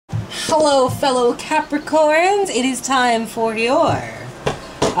Hello, fellow Capricorns. It is time for your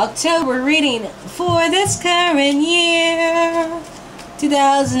October reading for this current year,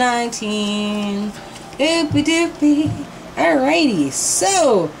 2019. Oopie doopie. Alrighty,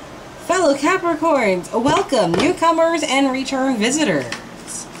 so, fellow Capricorns, welcome, newcomers and return visitors.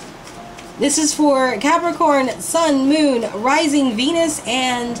 This is for Capricorn, Sun, Moon, Rising, Venus,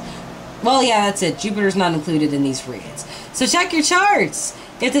 and, well, yeah, that's it. Jupiter's not included in these reads. So check your charts.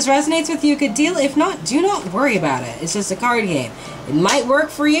 If this resonates with you, good deal. If not, do not worry about it. It's just a card game. It might work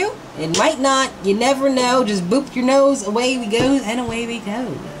for you. It might not. You never know. Just boop your nose. Away we go, and away we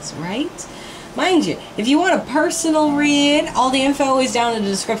goes. Right? Mind you, if you want a personal read, all the info is down in the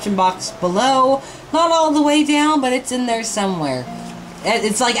description box below. Not all the way down, but it's in there somewhere.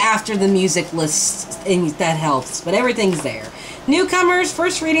 It's like after the music list, and that helps. But everything's there. Newcomers,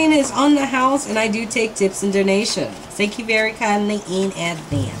 first reading is on the house, and I do take tips and donations. Thank you very kindly in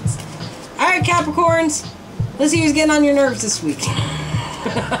advance. Alright, Capricorns, let's see who's getting on your nerves this week.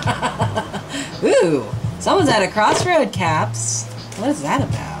 Ooh, someone's at a crossroad, Caps. What is that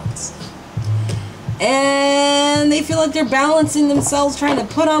about? And they feel like they're balancing themselves, trying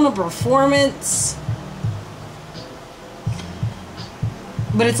to put on a performance.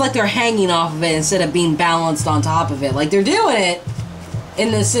 But it's like they're hanging off of it instead of being balanced on top of it. Like they're doing it in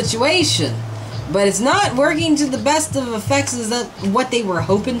this situation. But it's not working to the best of effects as that what they were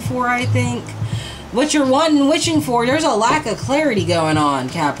hoping for, I think. What you're wanting and wishing for, there's a lack of clarity going on,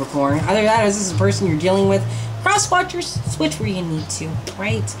 Capricorn. Either that or this is a person you're dealing with. Cross-watchers, switch where you need to,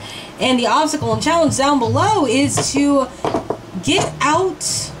 right? And the obstacle and challenge down below is to get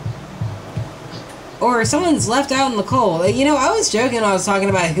out... Or someone's left out in the cold. You know, I was joking when I was talking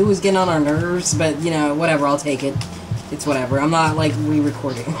about who was getting on our nerves, but, you know, whatever, I'll take it. It's whatever. I'm not, like,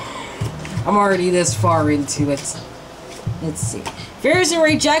 re-recording. I'm already this far into it. Let's see. Fears and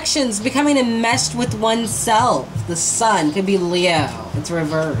rejections, becoming enmeshed with oneself. The Sun could be Leo. It's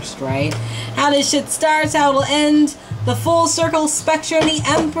reversed, right? How this shit starts, how it'll end. The full circle spectrum, the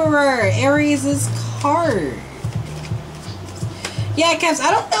Emperor. Aries' card. Yeah, Caps,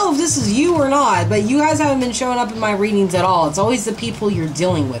 I don't know if this is you or not, but you guys haven't been showing up in my readings at all. It's always the people you're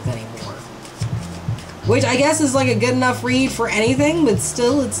dealing with anymore. Which I guess is like a good enough read for anything, but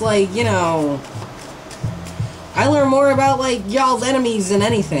still it's like, you know... I learn more about, like, y'all's enemies than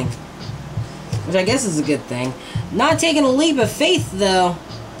anything. Which I guess is a good thing. Not taking a leap of faith, though.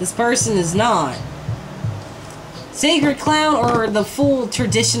 This person is not. Sacred Clown or the Fool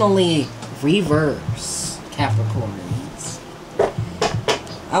traditionally reverse, Capricorn.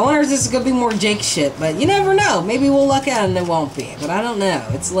 I wonder if this is going to be more Jake shit, but you never know. Maybe we'll luck out and it won't be, but I don't know.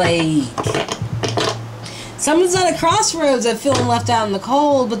 It's like... Someone's at a crossroads of feeling left out in the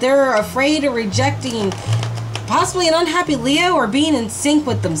cold, but they're afraid of rejecting possibly an unhappy Leo or being in sync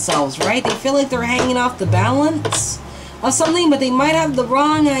with themselves, right? They feel like they're hanging off the balance of something, but they might have the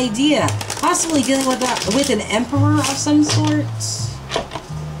wrong idea. Possibly dealing with an emperor of some sort.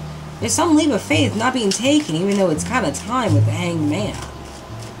 There's some leap of faith not being taken, even though it's kind of time with the Hanged Man.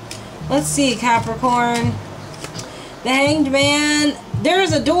 Let's see, Capricorn. The Hanged Man.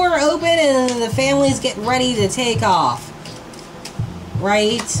 There's a door open and the family's getting ready to take off.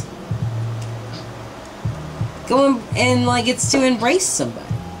 Right? Going and like it's to embrace somebody.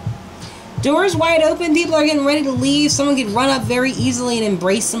 Doors wide open. People are getting ready to leave. Someone could run up very easily and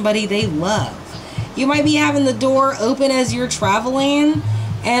embrace somebody they love. You might be having the door open as you're traveling.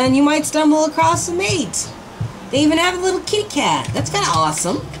 And you might stumble across a mate. They even have a little kitty cat. That's kind of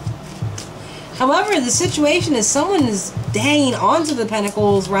awesome. However, the situation is someone is hanging onto the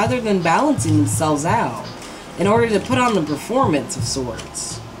pentacles rather than balancing themselves out in order to put on the performance of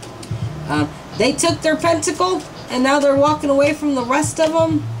sorts. They took their pentacle and now they're walking away from the rest of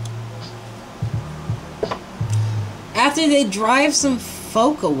them. After they drive some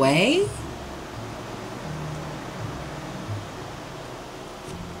folk away.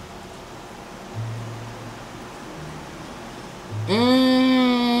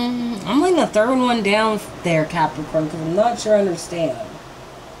 I'm laying the third one down there, Capricorn, because I'm not sure I understand.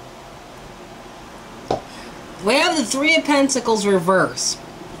 We have the Three of Pentacles reverse.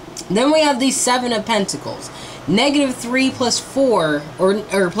 Then we have the Seven of Pentacles. -3 plus 4,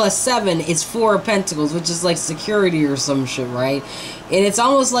 or plus 7 is 4 of Pentacles, which is like security or some shit, right? And it's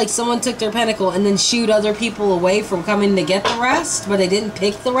almost like someone took their pentacle and then shooed other people away from coming to get the rest, but they didn't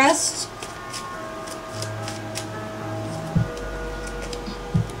pick the rest.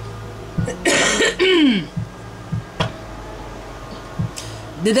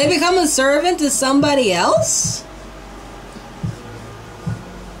 Did they become a servant to somebody else?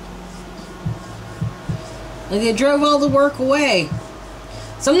 Like they drove all the work away.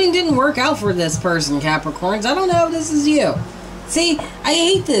 Something didn't work out for this person, Capricorns. I don't know if this is you. See, I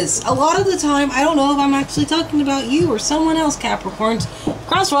hate this. A lot of the time, I don't know if I'm actually talking about you or someone else, Capricorns.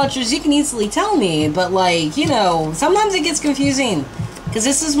 Crosswatchers, you can easily tell me, but like, you know, sometimes it gets confusing. Because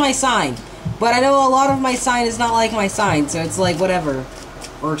this is my sign. But I know a lot of my sign is not like my sign, so it's like whatever.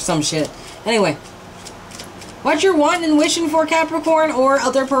 Or some shit. Anyway. What you're wanting and wishing for, Capricorn, or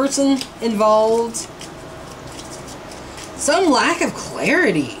other person involved. Some lack of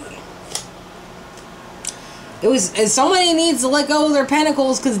clarity. Somebody needs to let go of their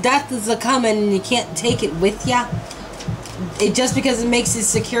pentacles because death is a-coming and you can't take it with ya. Just because it makes it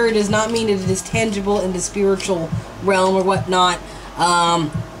secure does not mean it is tangible in the spiritual realm or whatnot.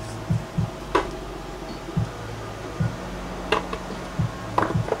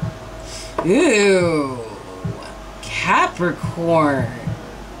 Ooh. Capricorn.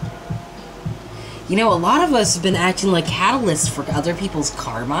 You know, a lot of us have been acting like catalysts for other people's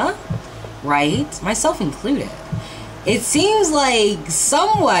karma, right? Myself included. It seems like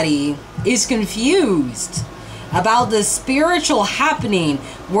somebody is confused about the spiritual happening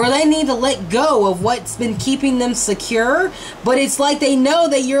where they need to let go of what's been keeping them secure, but it's like they know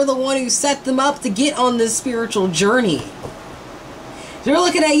that you're the one who set them up to get on this spiritual journey. They're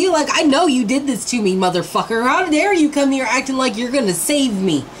looking at you like, I know you did this to me, motherfucker. How dare you come here acting like you're gonna save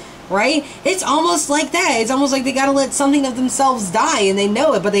me? Right? It's almost like that. It's almost like they gotta let something of themselves die and they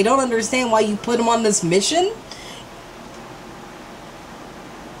know it, but they don't understand why you put them on this mission.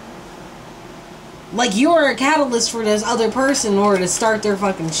 Like you're a catalyst for this other person in order to start their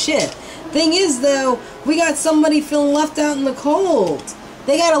fucking shit. Thing is, though, we got somebody feeling left out in the cold.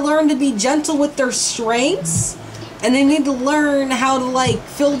 They gotta learn to be gentle with their strengths, and they need to learn how to, like,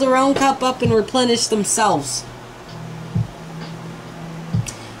 fill their own cup up and replenish themselves.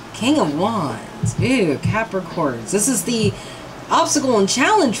 King of Wands. Ew, Capricorns. This is the obstacle and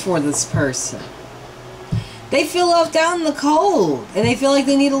challenge for this person. They feel left out in the cold, and they feel like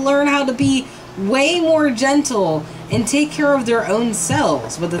they need to learn how to be way more gentle and take care of their own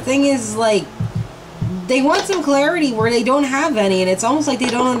selves. But the thing is, like, they want some clarity where they don't have any, and it's almost like they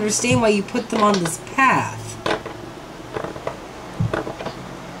don't understand why you put them on this path.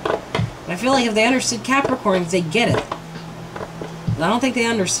 I feel like if they understood Capricorns, they get it. I don't think they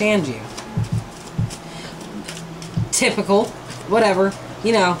understand you. Typical. Whatever.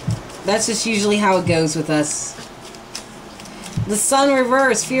 You know, that's just usually how it goes with us. The Sun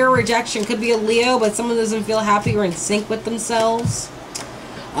reverse. Fear or rejection. Could be a Leo, but someone doesn't feel happy or in sync with themselves.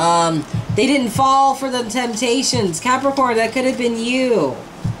 They didn't fall for the temptations. Capricorn, that could have been you.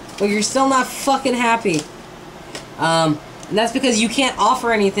 But you're still not fucking happy. And that's because you can't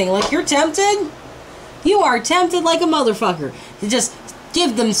offer anything. Like, you're tempted. You are tempted like a motherfucker to just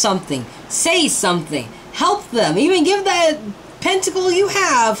give them something, say something, help them, even give that pentacle you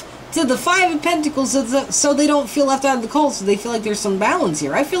have to the Five of Pentacles so they don't feel left out of the cold, so they feel like there's some balance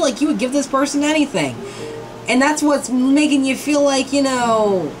here. I feel like you would give this person anything. And that's what's making you feel like, you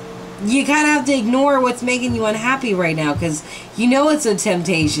know, you kind of have to ignore what's making you unhappy right now, because you know it's a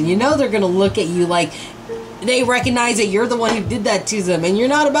temptation. You know they're going to look at you like they recognize that you're the one who did that to them, and you're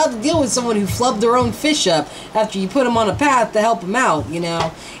not about to deal with someone who flubbed their own fish up after you put them on a path to help them out, you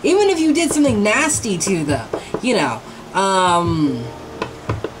know. Even if you did something nasty to them, you know,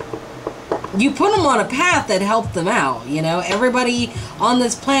 you put them on a path that helped them out, you know. Everybody on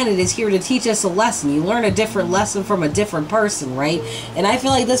this planet is here to teach us a lesson. You learn a different lesson from a different person, right? And I feel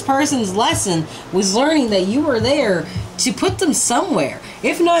like this person's lesson was learning that you were there to put them somewhere.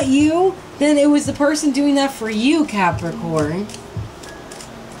 If not you, then it was the person doing that for you, Capricorn.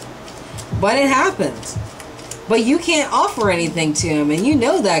 But it happens. But you can't offer anything to him, and you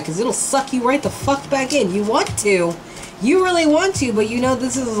know that because it'll suck you right the fuck back in. You want to. You really want to, but you know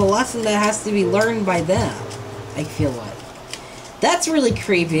this is a lesson that has to be learned by them. I feel like. That's really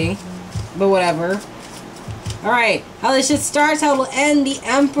creepy. But whatever. Alright. How this shit starts, how it'll end. The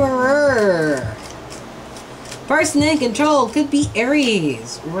Emperor. Person in control could be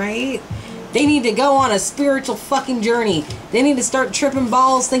Aries, right? They need to go on a spiritual fucking journey. They need to start tripping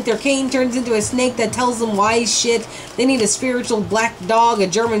balls, think their cane turns into a snake that tells them wise shit. They need a spiritual black dog, a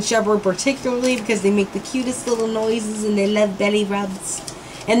German Shepherd particularly, because they make the cutest little noises and they love belly rubs.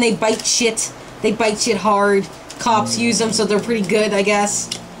 And they bite shit. They bite shit hard. Cops use them, so they're pretty good, I guess.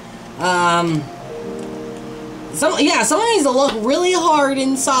 Someone needs to look really hard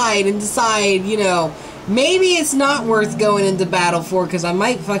inside and decide, you know, maybe it's not worth going into battle for because I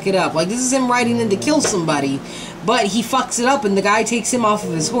might fuck it up. Like, this is him riding in to kill somebody, but he fucks it up and the guy takes him off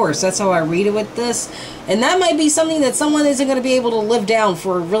of his horse. That's how I read it with this. And that might be something that someone isn't going to be able to live down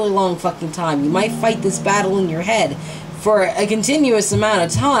for a really long fucking time. You might fight this battle in your head for a continuous amount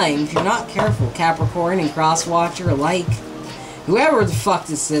of time. If you're not careful, Capricorn and Crosswatcher alike, whoever the fuck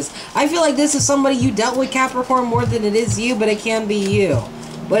this is. I feel like this is somebody you dealt with, Capricorn, more than it is you, but it can be you.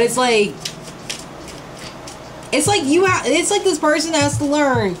 But it's like it's like this person has to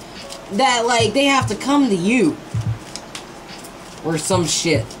learn that, like, they have to come to you. Or some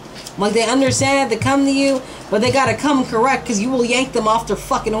shit. Like, they understand that they come to you, but they gotta come correct, because you will yank them off their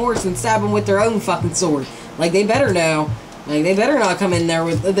fucking horse and stab them with their own fucking sword. Like, they better know. Like, they better not come in there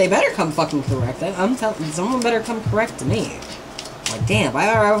with... They better come fucking correct. I'm telling... Someone better come correct to me. Like, damn,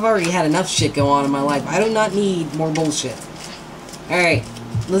 I've already had enough shit go on in my life. I do not need more bullshit. Alright.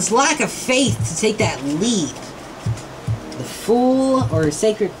 This lack of faith to take that lead. The Fool, or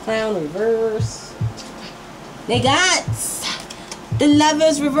Sacred Clown reverse. They got... The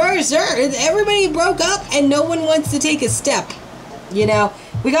Lovers reverse. Everybody broke up and no one wants to take a step. You know,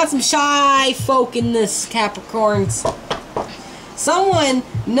 we got some shy folk in this, Capricorns. Someone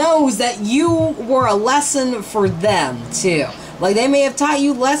knows that you were a lesson for them, too. Like, they may have taught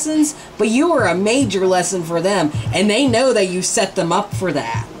you lessons, but you were a major lesson for them. And they know that you set them up for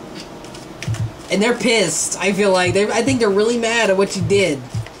that. And they're pissed, I feel like. I think they're really mad at what you did.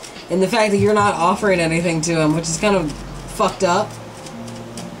 And the fact that you're not offering anything to them, which is kind of fucked up.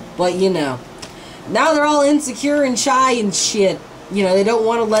 But, you know, now they're all insecure and shy and shit. You know, they don't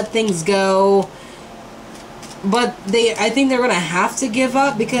want to let things go. But I think they're going to have to give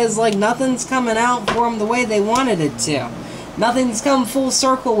up because, like, nothing's coming out for them the way they wanted it to. Nothing's come full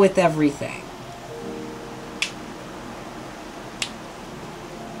circle with everything.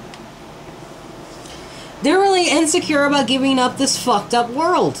 They're really insecure about giving up this fucked up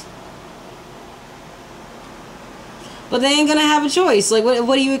world. But they ain't gonna have a choice. Like,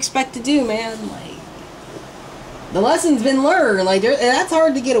 what do you expect to do, man? Like, the lesson's been learned. Like, that's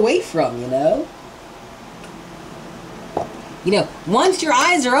hard to get away from, you know? You know, once your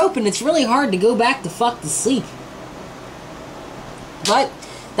eyes are open, it's really hard to go back to fuck to sleep. But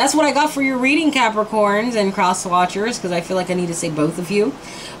that's what I got for your reading, Capricorns and Crosswatchers, because I feel like I need to say both of you.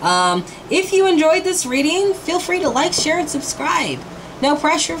 If you enjoyed this reading, feel free to like, share, and subscribe. No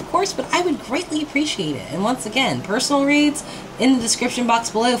pressure, of course, but I would greatly appreciate it. And once again, personal reads in the description box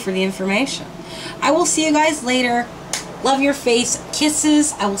below for the information. I will see you guys later. Love your face.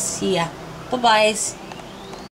 Kisses. I will see ya. Bye-bye.